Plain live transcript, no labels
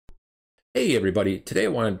Hey everybody, today I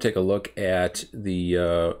wanted to take a look at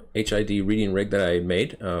the HID reading rig that I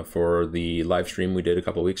made for the live stream we did a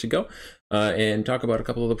couple of weeks ago and talk about a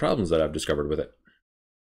couple of the problems that I've discovered with it.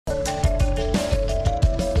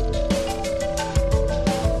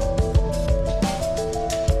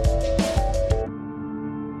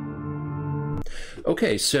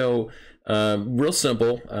 Okay, so real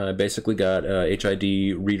simple. Basically got a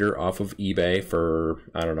HID reader off of eBay for,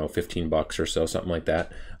 I don't know, 15 bucks or so, something like that.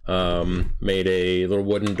 Made a little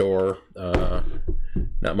wooden door.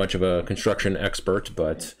 Not much of a construction expert,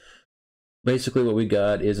 but basically what we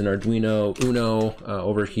got is an Arduino Uno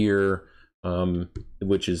over here,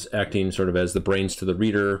 which is acting sort of as the brains to the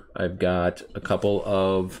reader. I've got a couple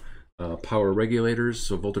of power regulators,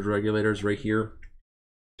 so voltage regulators right here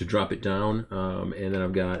to drop it down, and then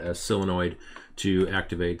I've got a solenoid to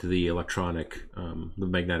activate the electronic, the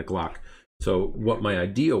magnetic lock. So what my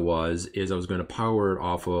idea was is I was going to power it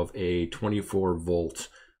off of a 24 volt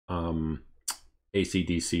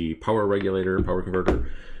AC/DC power regulator, power converter,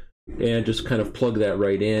 and just kind of plug that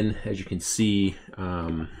right in. As you can see,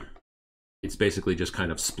 it's basically just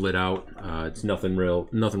kind of split out. It's nothing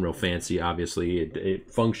real fancy. Obviously,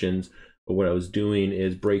 it functions, but what I was doing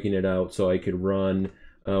is breaking it out so I could run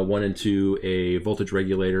one into a voltage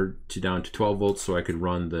regulator down to 12 volts, so I could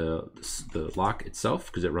run the lock itself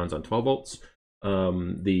because it runs on 12 volts.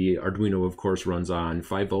 The Arduino, of course, runs on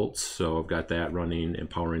 5 volts, so I've got that running and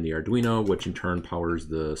powering the Arduino, which in turn powers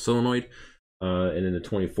the solenoid. And then the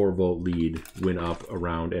 24 volt lead went up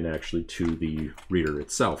around and actually to the reader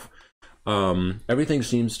itself. Everything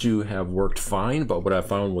seems to have worked fine, but what I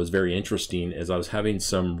found was very interesting is I was having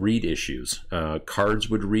some read issues. Cards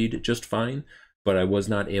would read just fine, but I was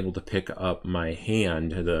not able to pick up my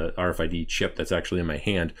hand, the RFID chip that's actually in my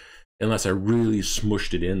hand, unless I really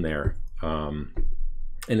smushed it in there. And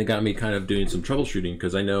it got me kind of doing some troubleshooting,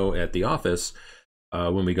 because I know at the office,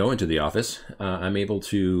 when we go into the office, I'm able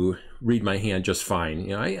to read my hand just fine.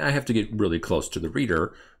 You know, I have to get really close to the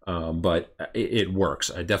reader, but it works.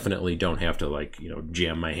 I definitely don't have to, like, you know,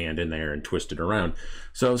 jam my hand in there and twist it around.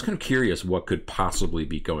 So I was kind of curious what could possibly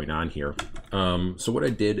be going on here. So what I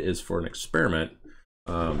did is, for an experiment,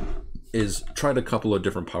 is tried a couple of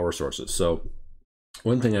different power sources. So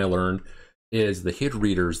one thing I learned is the HID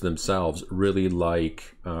readers themselves really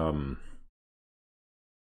like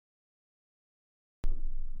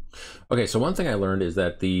okay, so one thing I learned is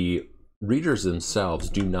that the readers themselves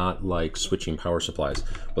do not like switching power supplies.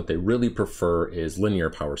 What they really prefer is linear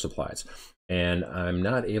power supplies. And I'm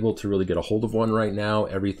not able to really get a hold of one right now.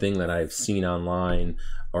 Everything that I've seen online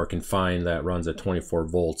or can find that runs at 24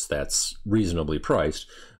 volts that's reasonably priced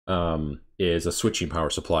is a switching power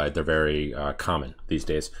supply. They're very common these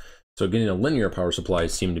days. So getting a linear power supply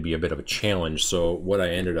seemed to be a bit of a challenge. So what I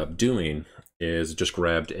ended up doing is just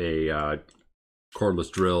grabbed a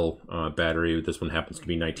cordless drill battery. This one happens to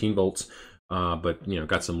be 19 volts, but you know,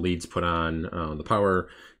 got some leads put on the power,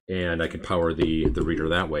 and I could power the reader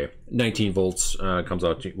that way. 19 volts comes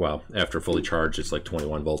out to, well, after fully charged, it's like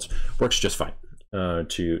 21 volts. Works just fine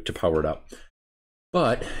to power it up.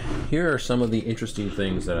 But here are some of the interesting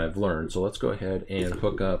things that I've learned. So let's go ahead and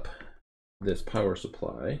hook up this power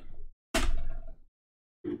supply.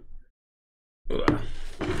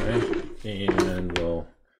 Okay, and we'll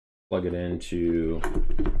plug it into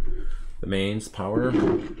the mains power.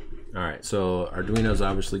 All right, so Arduino's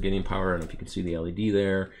obviously getting power. I don't know if you can see the LED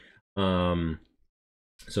there.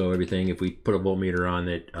 So everything, if we put a voltmeter on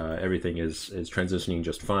it, everything is transitioning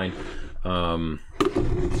just fine.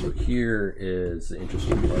 So here is the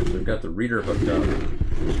interesting part. So we've got the reader hooked up. I'm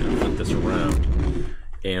just gonna flip this around.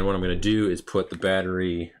 And what I'm gonna do is put the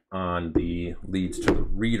battery on the leads to the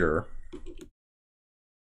reader.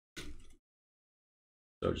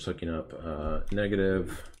 So just hooking up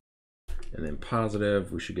negative and then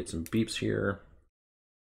positive. We should get some beeps here.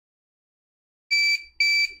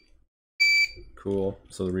 Cool,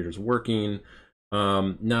 so the reader's working.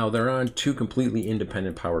 Now they're on two completely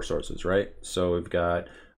independent power sources, right? So we've got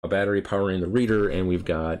a battery powering the reader, and we've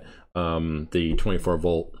got the 24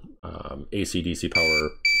 volt AC/DC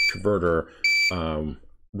power converter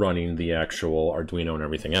running the actual Arduino and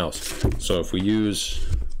everything else. So if we use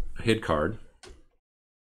a HID card,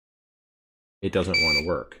 it doesn't want to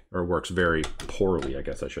work, or works very poorly, I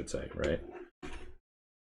guess I should say, right?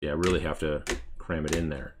 Yeah, I really have to cram it in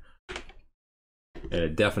there. And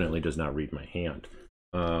it definitely does not read my hand.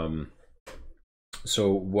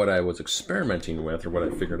 So what I was experimenting with, or what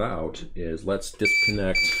I figured out, is let's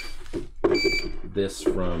disconnect this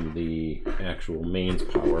from the actual mains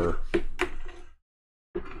power.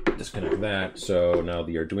 Disconnect that, so now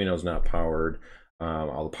the Arduino's not powered.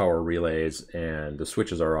 All the power relays and the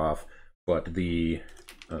switches are off. but the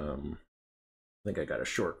I think I got a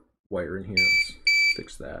short wire in here. Let's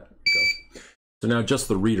fix that. Go. So now just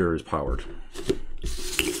the reader is powered.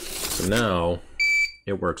 So now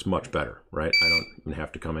it works much better, right? I don't even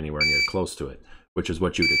have to come anywhere near close to it, which is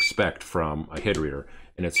what you'd expect from a HID reader,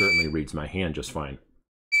 and it certainly reads my hand just fine,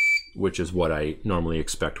 which is what I normally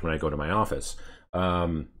expect when I go to my office.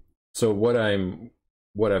 So what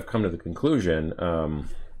I've come to the conclusion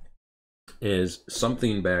is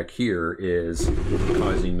something back here is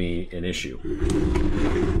causing me an issue.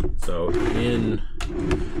 So in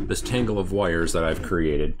this tangle of wires that I've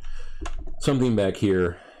created, something back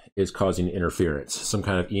here is causing interference, some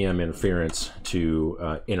kind of EM interference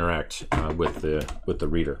to interact with the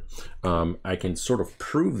reader. I can sort of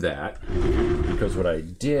prove that because what I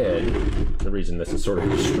did, the reason this is sort of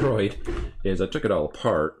destroyed, is I took it all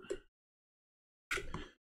apart.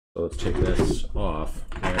 So let's take this off.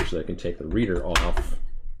 Actually, I can take the reader off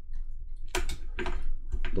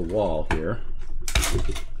the wall here,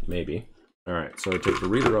 maybe. All right, so I take the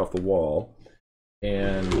reader off the wall,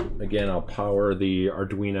 and again, I'll power the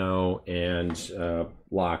Arduino and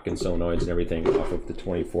lock and solenoids and everything off of the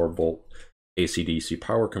 24-volt AC/DC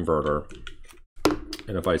power converter.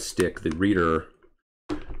 And if I stick the reader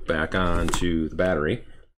back onto the battery,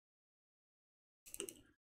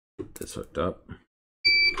 get this hooked up.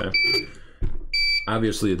 Okay.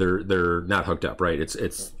 Obviously, they're not hooked up, right?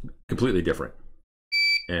 It's completely different,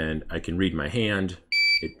 and I can read my hand.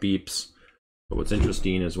 It beeps. But what's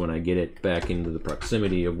interesting is when I get it back into the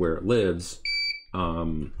proximity of where it lives,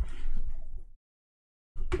 I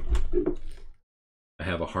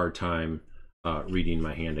have a hard time reading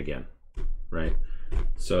my hand again, right?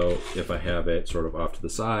 So if I have it sort of off to the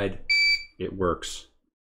side, it works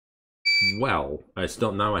well.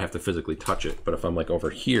 Now I have to physically touch it, but if I'm like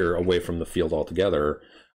over here away from the field altogether,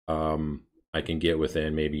 I can get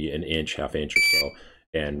within maybe an inch, half inch or so,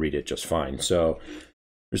 and read it just fine. So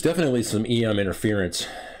there's definitely some EM interference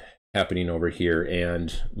happening over here,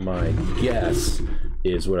 and my guess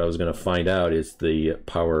is what I was going to find out is the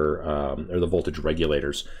power or the voltage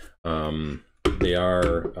regulators. They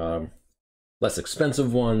are less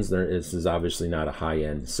expensive ones. This is obviously not a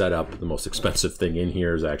high-end setup. The most expensive thing in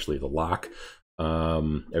here is actually the lock.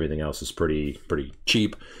 Everything else is pretty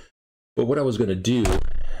cheap. But what I was going to do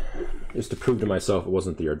is to prove to myself it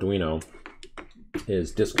wasn't the Arduino,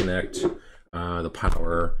 is disconnect the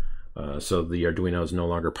power so the Arduino is no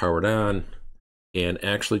longer powered on, and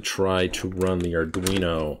actually try to run the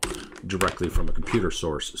Arduino directly from a computer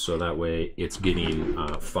source, so that way it's getting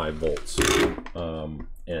 5 volts and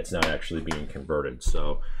it's not actually being converted.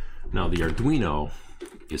 So now the Arduino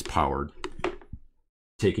is powered,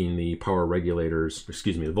 taking the power regulators,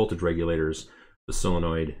 excuse me, the voltage regulators, the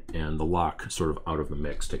solenoid, and the lock sort of out of the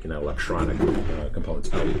mix, taking that electronic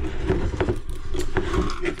components out.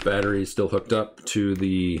 Battery is still hooked up to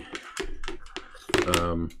the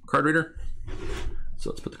card reader. So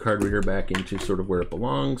let's put the card reader back into sort of where it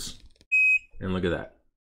belongs. And look at that.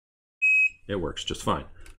 It works just fine.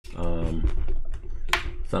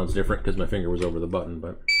 Sounds different because my finger was over the button,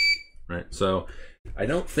 but right. So I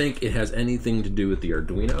don't think it has anything to do with the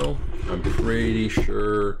Arduino. I'm pretty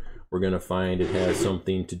sure we're going to find it has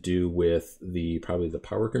something to do with probably the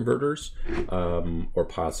power converters, or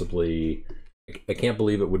possibly, I can't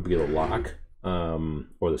believe it would be the lock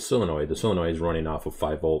or the solenoid. The solenoid is running off of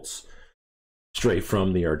 5 volts straight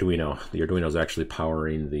from the Arduino. The Arduino is actually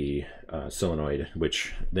powering the solenoid,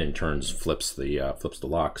 which then flips the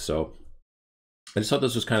lock. So I just thought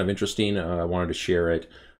this was kind of interesting. I wanted to share it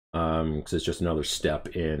because it's just another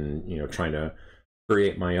step in trying to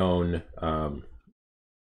create my own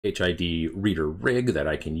HID reader rig that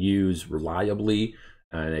I can use reliably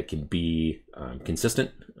and it can be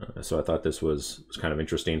consistent. So I thought this was kind of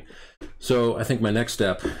interesting. So I think my next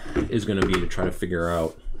step is going to be to try to figure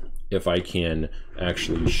out if I can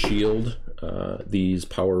actually shield these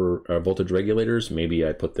power voltage regulators. Maybe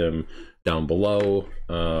I put them down below.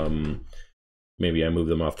 Maybe I move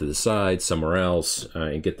them off to the side somewhere else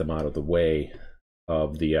and get them out of the way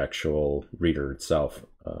of the actual reader itself.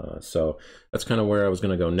 So that's kind of where I was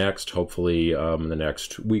going to go next. Hopefully in the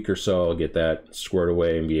next week or so I'll get that squared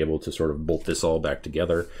away and be able to sort of bolt this all back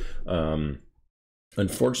together.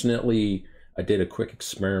 Unfortunately, I did a quick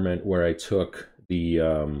experiment where I took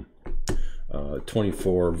the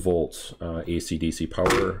 24 volt AC/DC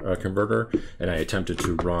power converter, and I attempted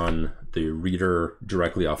to run the reader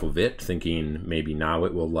directly off of it, thinking maybe now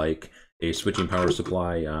it will like a switching power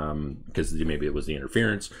supply because maybe it was the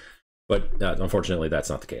interference. But unfortunately, that's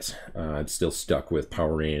not the case. I'm still stuck with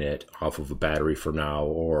powering it off of a battery for now,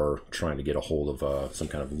 or trying to get a hold of some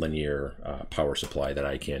kind of linear power supply that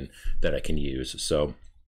I can use. So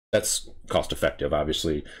that's cost effective,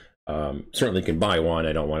 obviously. Certainly can buy one.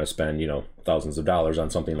 I don't want to spend, you know, thousands of dollars on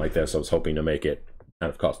something like this. I was hoping to make it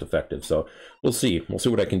kind of cost effective. So we'll see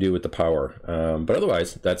what I can do with the power. But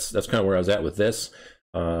otherwise, that's kind of where I was at with this.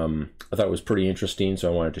 I thought it was pretty interesting,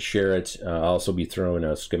 so I wanted to share it. I'll also be throwing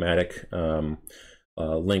a schematic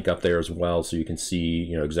link up there as well, so you can see,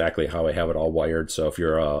 you know, exactly how I have it all wired. So if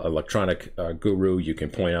you're an electronic guru, you can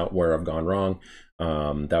point out where I've gone wrong.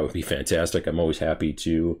 That would be fantastic. I'm always happy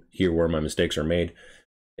to hear where my mistakes are made,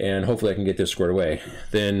 and hopefully I can get this squared away.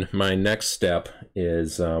 Then my next step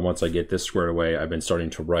is, once I get this squared away, I've been starting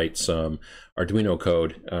to write some Arduino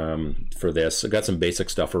code for this. I've got some basic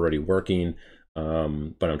stuff already working,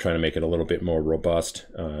 but I'm trying to make it a little bit more robust,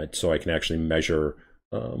 so I can actually measure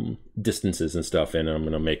distances and stuff, and I'm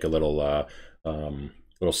going to make a little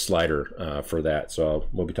slider for that. So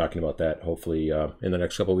we'll be talking about that hopefully in the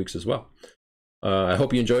next couple of weeks as well. I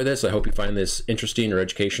hope you enjoy this. I hope you find this interesting or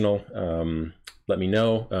educational. Let me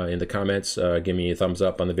know in the comments. Give me a thumbs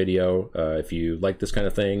up on the video if you like this kind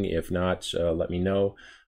of thing. If not, let me know.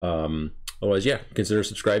 Otherwise, yeah, consider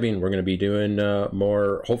subscribing. We're going to be doing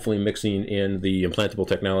more, hopefully mixing in the implantable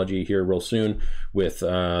technology here real soon with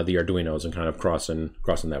the Arduinos, and kind of crossing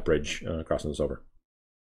that bridge, crossing this over.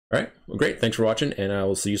 All right, well, great. Thanks for watching, and I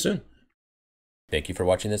will see you soon. Thank you for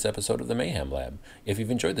watching this episode of the Mayhem Lab. If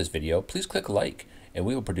you've enjoyed this video, please click like, and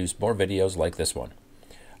we will produce more videos like this one.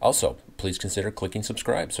 Also, please consider clicking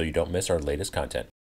subscribe so you don't miss our latest content.